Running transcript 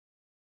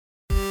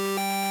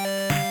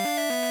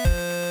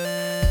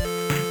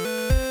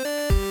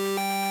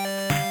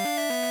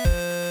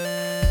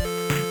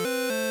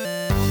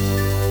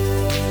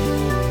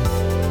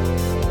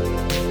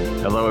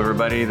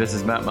everybody. This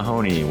is Matt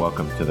Mahoney.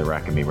 Welcome to the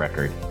Rackamy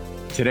Record.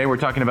 Today we're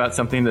talking about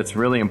something that's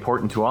really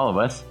important to all of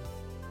us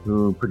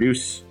who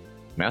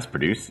mass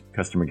produce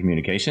customer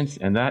communications,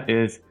 and that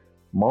is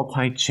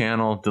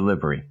multi-channel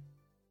delivery.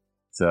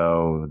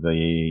 So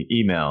the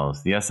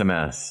emails, the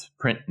SMS,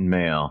 print and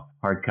mail,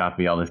 hard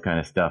copy, all this kind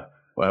of stuff.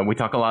 We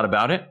talk a lot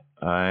about it.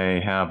 I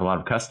have a lot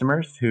of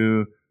customers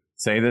who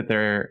say that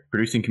they're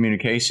producing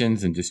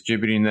communications and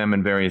distributing them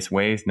in various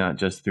ways, not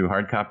just through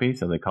hard copy,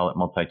 so they call it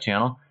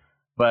multi-channel.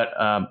 But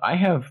I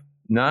have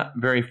not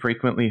very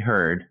frequently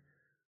heard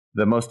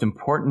the most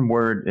important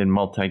word in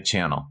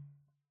multi-channel.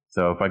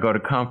 So if I go to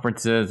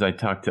conferences, I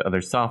talk to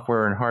other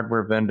software and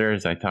hardware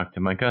vendors, I talk to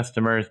my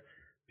customers,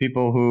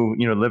 people who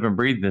live and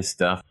breathe this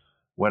stuff.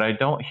 What I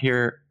don't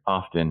hear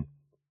often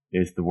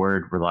is the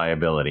word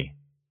reliability.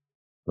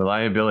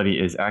 Reliability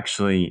is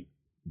actually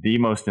the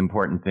most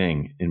important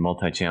thing in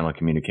multi-channel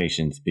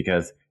communications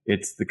because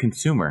it's the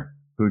consumer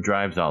who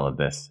drives all of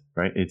this,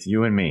 right? It's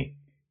you and me.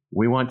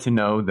 We want to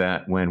know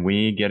that when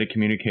we get a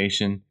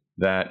communication,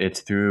 that it's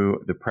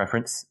through the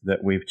preference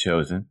that we've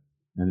chosen,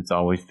 and it's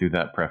always through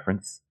that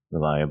preference,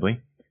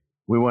 reliably.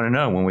 We want to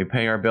know when we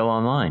pay our bill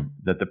online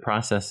that the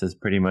process is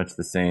pretty much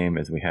the same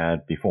as we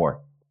had before.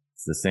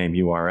 It's the same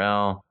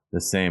URL, the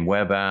same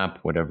web app,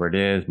 whatever it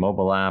is,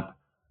 mobile app,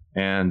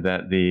 and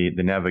that the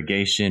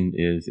navigation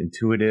is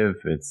intuitive.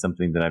 It's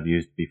something that I've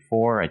used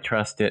before. I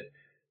trust it.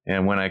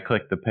 And when I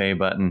click the pay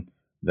button,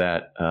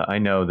 that I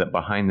know that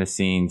behind the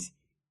scenes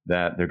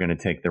that they're going to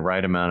take the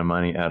right amount of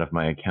money out of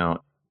my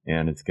account,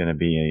 and it's going to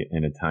be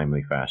in a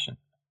timely fashion.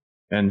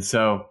 And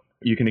so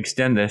you can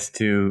extend this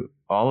to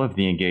all of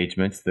the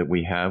engagements that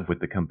we have with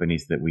the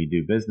companies that we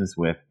do business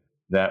with,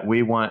 that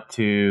we want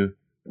to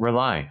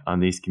rely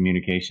on these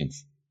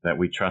communications, that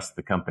we trust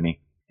the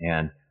company.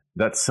 And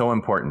that's so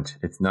important.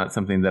 It's not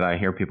something that I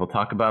hear people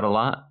talk about a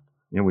lot.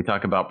 We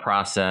talk about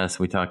process.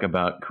 We talk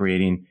about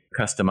creating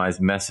customized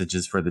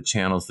messages for the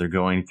channels they're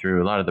going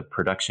through, a lot of the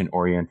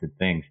production-oriented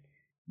things.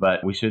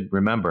 But we should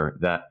remember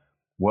that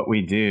what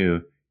we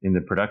do in the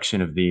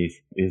production of these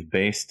is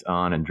based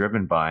on and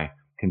driven by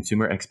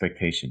consumer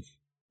expectations,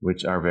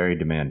 which are very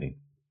demanding.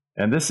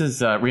 And this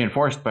is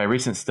reinforced by a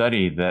recent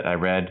study that I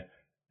read.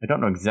 I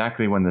don't know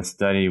exactly when the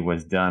study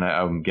was done.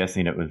 I'm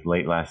guessing it was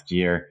late last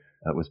year.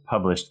 It was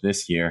published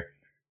this year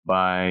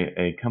by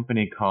a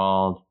company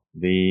called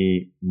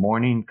the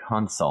Morning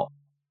Consult.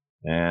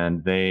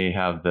 And they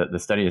have the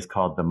study is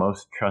called The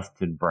Most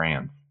Trusted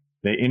Brands.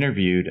 They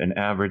interviewed an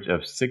average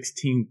of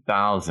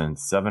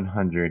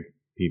 16,700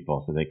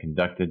 people. So they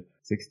conducted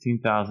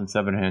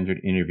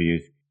 16,700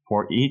 interviews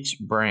for each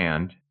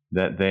brand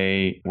that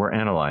they were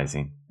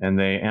analyzing. And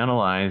they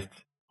analyzed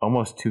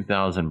almost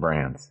 2,000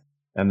 brands.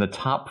 And the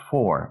top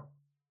four,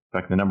 in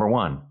fact, the number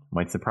one,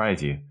 might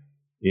surprise you,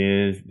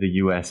 is the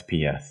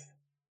USPS.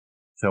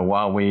 So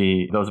while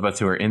those of us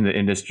who are in the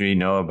industry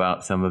know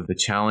about some of the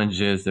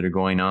challenges that are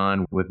going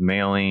on with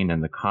mailing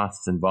and the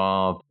costs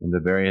involved and the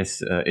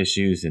various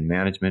issues in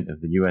management of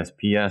the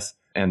USPS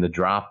and the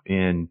drop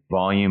in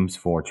volumes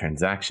for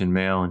transaction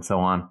mail and so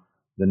on,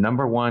 the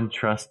number one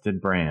trusted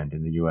brand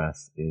in the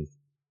US is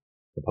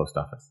the post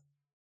office.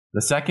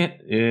 The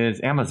second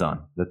is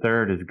Amazon. The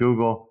third is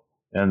Google.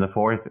 And the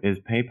fourth is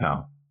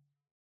PayPal.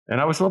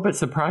 And I was a little bit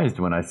surprised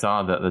when I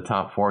saw the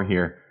top four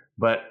here.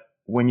 But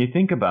when you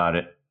think about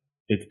it,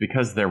 it's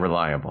because they're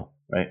reliable,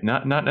 right?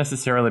 Not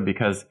necessarily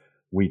because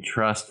we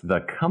trust the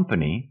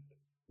company.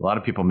 A lot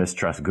of people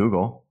mistrust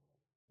Google,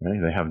 right?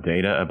 They have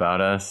data about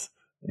us,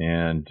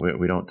 and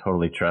we don't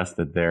totally trust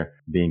that they're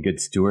being good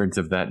stewards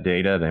of that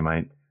data. They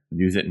might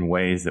use it in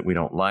ways that we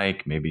don't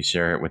like, maybe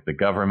share it with the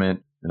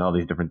government and all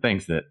these different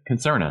things that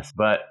concern us.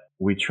 But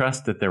we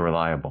trust that they're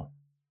reliable.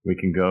 We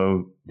can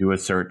go do a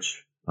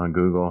search on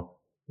Google,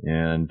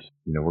 and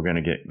we're going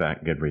to get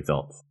back good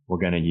results. We're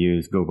going to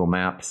use Google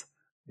Maps,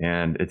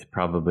 and it's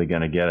probably going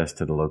to get us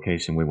to the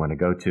location we want to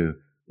go to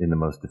in the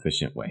most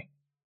efficient way.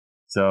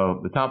 So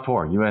the top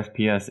four,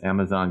 USPS,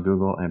 Amazon,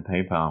 Google, and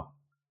PayPal,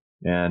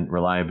 and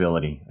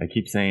reliability. I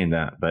keep saying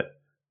that, but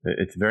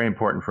it's very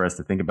important for us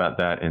to think about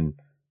that in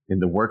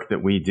the work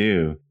that we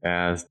do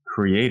as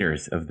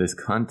creators of this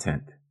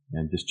content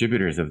and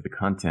distributors of the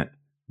content,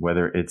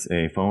 whether it's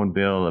a phone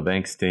bill, a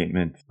bank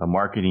statement, a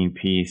marketing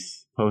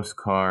piece,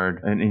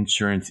 postcard, an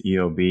insurance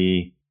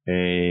EOB,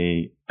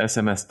 a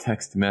SMS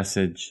text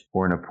message,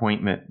 or an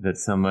appointment that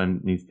someone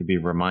needs to be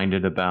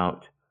reminded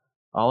about.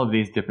 All of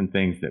these different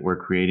things that we're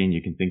creating, you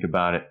can think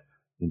about it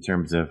in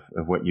terms of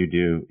what you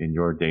do in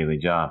your daily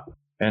job.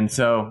 And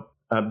so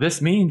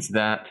this means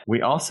that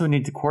we also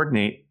need to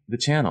coordinate the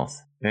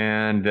channels.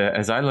 And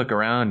as I look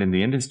around in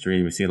the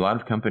industry, we see a lot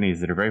of companies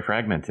that are very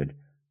fragmented.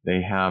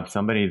 They have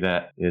somebody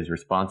that is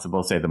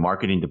responsible, say the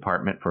marketing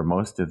department, for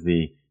most of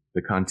the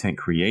content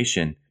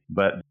creation,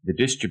 but the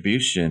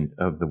distribution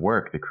of the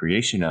work, the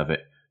creation of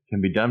it,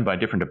 can be done by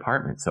different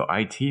departments. So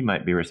IT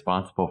might be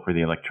responsible for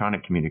the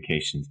electronic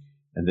communications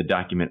and the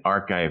document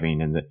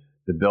archiving and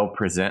the bill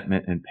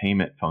presentment and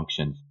payment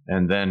functions.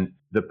 And then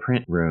the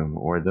print room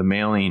or the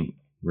mailing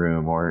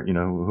room or,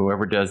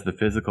 whoever does the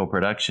physical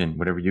production,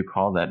 whatever you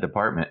call that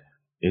department,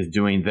 is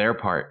doing their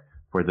part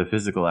for the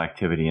physical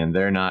activity, and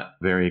they're not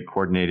very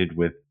coordinated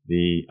with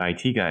the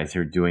IT guys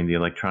who are doing the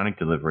electronic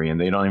delivery, and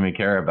they don't even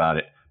care about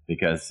it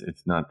because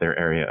it's not their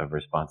area of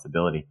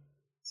responsibility.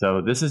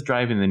 So this is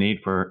driving the need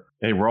for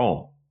a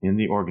role in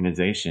the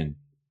organization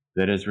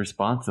that is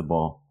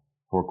responsible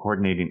for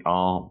coordinating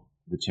all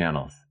the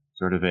channels,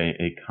 sort of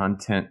a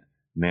content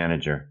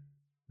manager,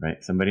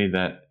 right? Somebody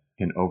that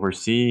can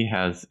oversee,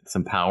 has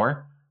some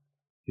power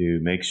to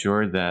make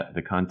sure that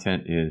the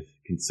content is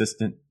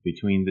consistent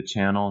between the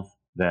channels,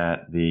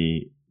 that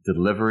the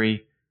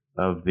delivery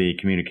of the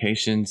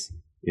communications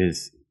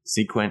is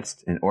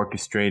sequenced and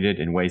orchestrated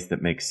in ways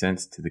that make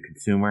sense to the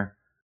consumer.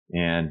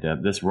 And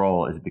this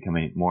role is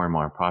becoming more and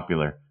more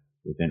popular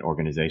within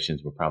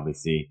organizations. We'll probably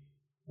see,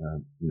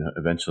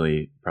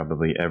 eventually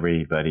probably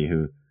everybody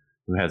who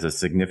has a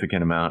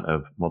significant amount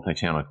of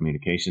multi-channel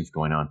communications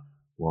going on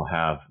will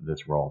have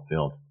this role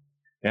filled.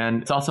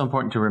 And it's also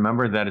important to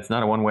remember that it's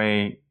not a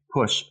one-way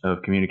push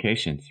of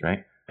communications,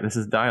 right? This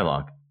is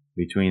dialogue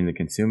between the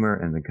consumer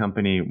and the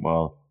company.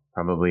 Well,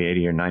 probably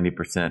 80 or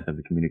 90% of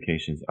the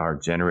communications are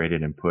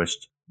generated and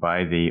pushed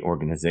by the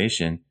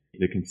organization.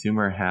 The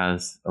consumer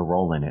has a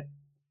role in it.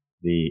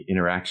 The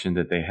interaction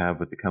that they have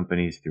with the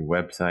companies through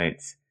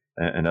websites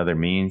and other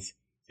means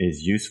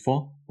is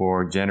useful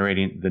for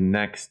generating the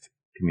next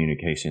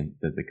communication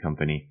that the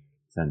company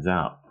sends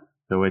out.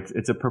 So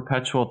it's a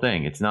perpetual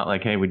thing. It's not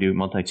like, hey, we do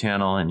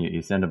multi-channel and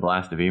you send a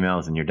blast of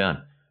emails and you're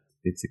done.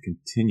 It's a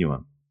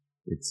continuum.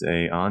 It's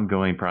a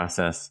ongoing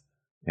process,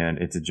 and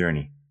it's a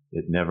journey.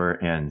 It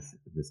never ends,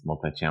 this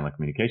multi-channel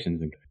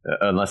communications,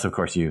 unless, of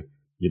course, you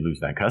lose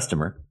that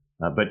customer.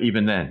 But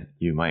even then,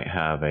 you might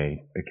have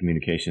a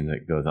communication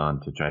that goes on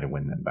to try to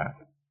win them back.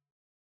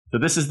 So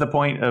this is the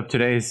point of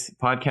today's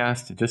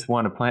podcast. I just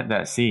want to plant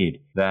that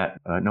seed that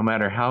no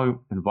matter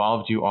how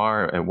involved you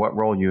are and what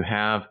role you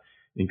have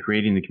in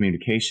creating the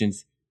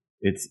communications,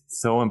 it's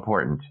so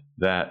important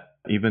that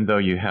even though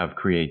you have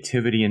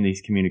creativity in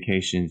these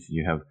communications,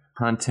 you have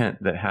content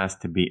that has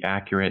to be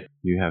accurate,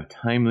 you have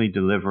timely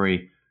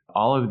delivery,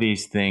 all of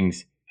these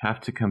things have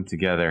to come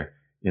together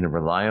in a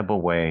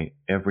reliable way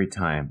every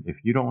time. If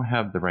you don't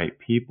have the right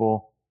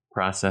people,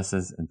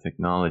 processes, and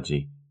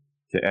technology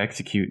to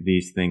execute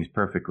these things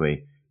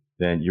perfectly,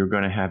 then you're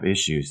going to have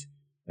issues.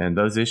 And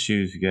those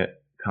issues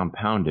get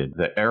compounded.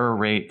 The error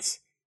rates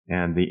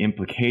and the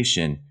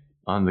implication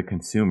on the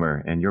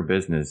consumer and your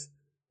business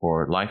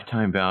for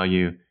lifetime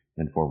value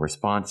and for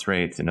response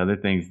rates and other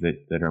things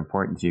that are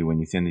important to you when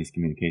you send these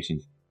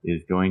communications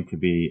is going to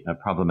be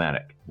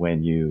problematic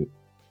when you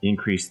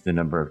increase the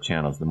number of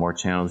channels. The more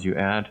channels you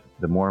add,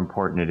 the more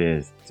important it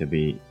is to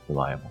be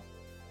reliable.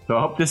 So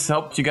I hope this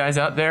helped you guys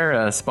out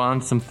there,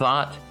 spawn some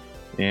thought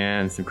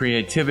and some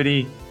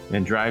creativity,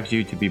 and drives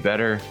you to be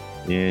better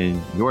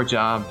in your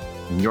job,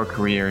 in your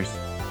careers,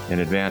 and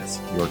advance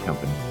your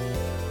company.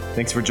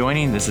 Thanks for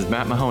joining. This is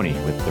Matt Mahoney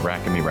with the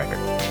Rackamy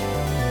Record.